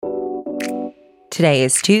Today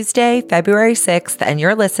is Tuesday, February 6th, and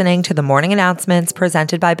you're listening to the Morning Announcements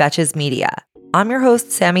presented by Betches Media. I'm your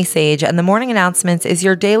host, Sammy Sage, and the Morning Announcements is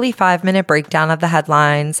your daily 5-minute breakdown of the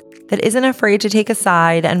headlines that isn't afraid to take a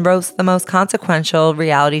side and roast the most consequential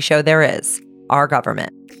reality show there is, our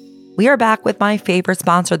government. We are back with my favorite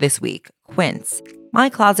sponsor this week, Quince. My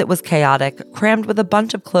closet was chaotic, crammed with a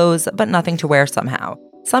bunch of clothes, but nothing to wear somehow.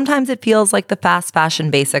 Sometimes it feels like the fast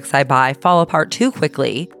fashion basics I buy fall apart too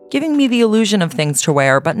quickly, giving me the illusion of things to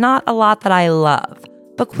wear, but not a lot that I love.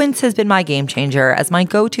 But Quince has been my game changer as my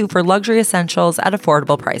go-to for luxury essentials at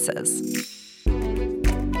affordable prices.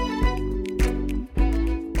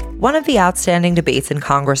 One of the outstanding debates in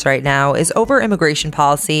Congress right now is over immigration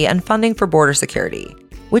policy and funding for border security,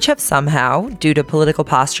 which have somehow, due to political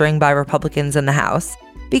posturing by Republicans in the House,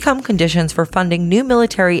 become conditions for funding new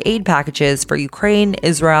military aid packages for Ukraine,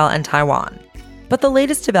 Israel, and Taiwan. But the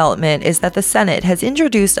latest development is that the Senate has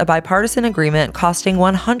introduced a bipartisan agreement costing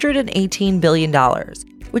 $118 billion,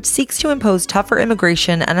 which seeks to impose tougher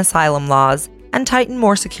immigration and asylum laws and tighten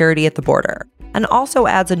more security at the border, and also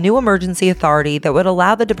adds a new emergency authority that would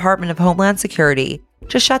allow the Department of Homeland Security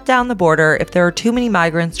to shut down the border if there are too many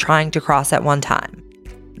migrants trying to cross at one time.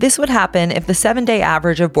 This would happen if the 7-day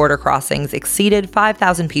average of border crossings exceeded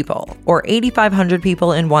 5,000 people, or 8,500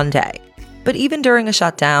 people in one day. But even during a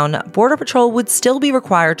shutdown, Border Patrol would still be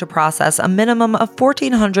required to process a minimum of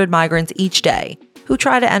 1,400 migrants each day who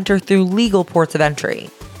try to enter through legal ports of entry,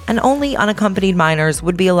 and only unaccompanied minors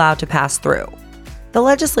would be allowed to pass through. The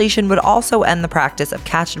legislation would also end the practice of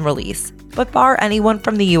catch and release, but bar anyone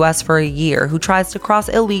from the U.S. for a year who tries to cross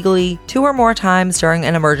illegally 2 or more times during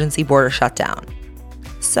an emergency border shutdown.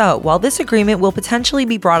 So, while this agreement will potentially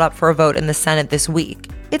be brought up for a vote in the Senate this week,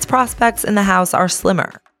 its prospects in the House are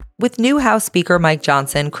slimmer, with new House Speaker Mike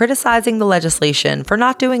Johnson criticizing the legislation for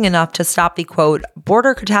not doing enough to stop the, quote,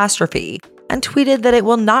 border catastrophe, and tweeted that it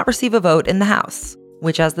will not receive a vote in the House,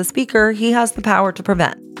 which as the Speaker, he has the power to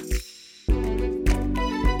prevent.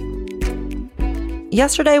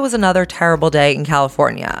 Yesterday was another terrible day in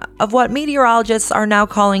California, of what meteorologists are now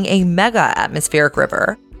calling a mega atmospheric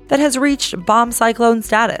river that has reached bomb cyclone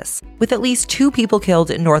status, with at least 2 people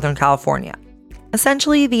killed in Northern California.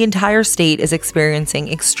 Essentially, the entire state is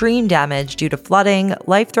experiencing extreme damage due to flooding,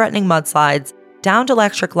 life-threatening mudslides, downed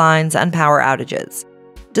electric lines, and power outages.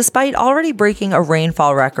 Despite already breaking a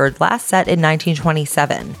rainfall record last set in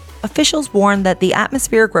 1927, officials warned that the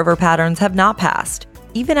atmospheric river patterns have not passed,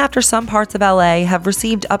 even after some parts of LA have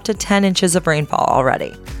received up to 10 inches of rainfall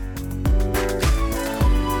already.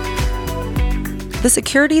 The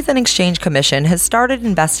Securities and Exchange Commission has started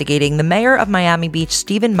investigating the mayor of Miami Beach,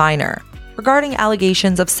 Stephen Minor, regarding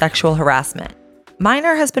allegations of sexual harassment.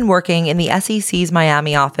 Minor has been working in the SEC's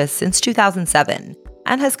Miami office since 2007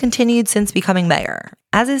 and has continued since becoming mayor,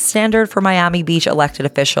 as is standard for Miami Beach elected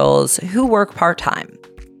officials who work part-time.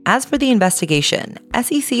 As for the investigation,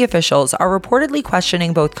 SEC officials are reportedly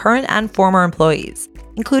questioning both current and former employees,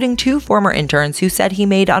 including 2 former interns who said he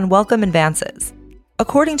made unwelcome advances.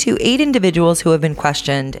 According to 8 individuals who have been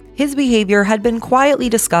questioned, his behavior had been quietly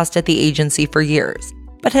discussed at the agency for years,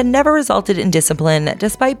 but had never resulted in discipline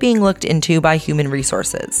despite being looked into by human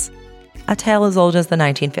resources. A tale as old as the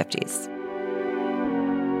 1950s.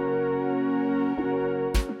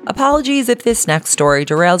 Apologies if this next story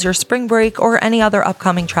derails your spring break or any other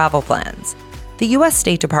upcoming travel plans. The U.S.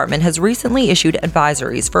 State Department has recently issued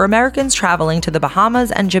advisories for Americans traveling to the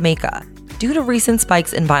Bahamas and Jamaica due to recent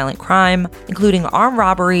spikes in violent crime, including armed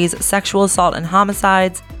robberies, sexual assault, and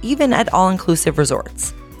homicides, even at all-inclusive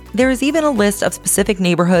resorts. There is even a list of specific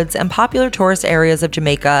neighborhoods and popular tourist areas of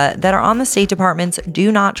Jamaica that are on the State Department's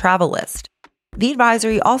Do Not Travel list. The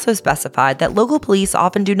advisory also specified that local police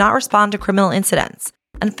often do not respond to criminal incidents,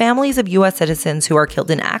 and families of U.S. citizens who are killed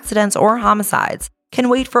in accidents or homicides can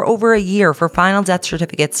wait for over a year for final death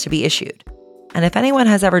certificates to be issued. And if anyone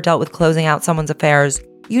has ever dealt with closing out someone's affairs,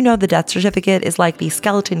 you know the death certificate is like the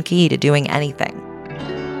skeleton key to doing anything.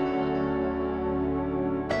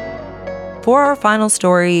 For our final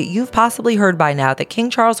story, you've possibly heard by now that King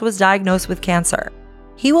Charles was diagnosed with cancer.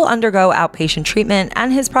 He will undergo outpatient treatment,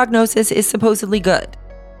 and his prognosis is supposedly good.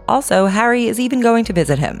 Also, Harry is even going to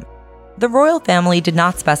visit him. The royal family did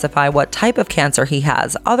not specify what type of cancer he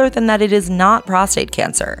has, other than that it is not prostate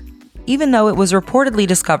cancer, even though it was reportedly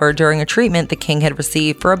discovered during a treatment the king had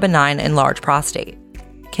received for a benign enlarged prostate.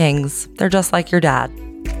 Kings, they're just like your dad.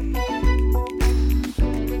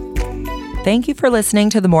 Thank you for listening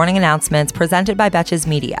to the Morning Announcements presented by Betches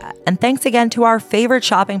Media, and thanks again to our favorite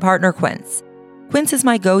shopping partner, Quince. Quince is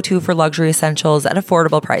my go-to for luxury essentials at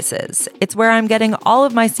affordable prices. It's where I'm getting all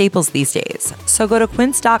of my staples these days. So go to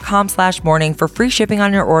quince.com/morning for free shipping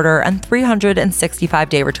on your order and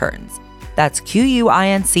 365-day returns. That's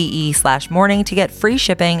QUINCE/morning to get free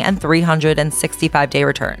shipping and 365-day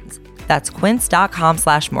returns. That's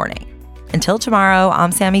quince.com/morning. Until tomorrow,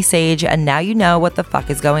 I'm Sammy Sage, and now you know what the fuck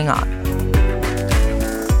is going on.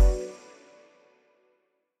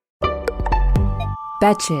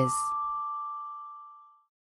 Betches.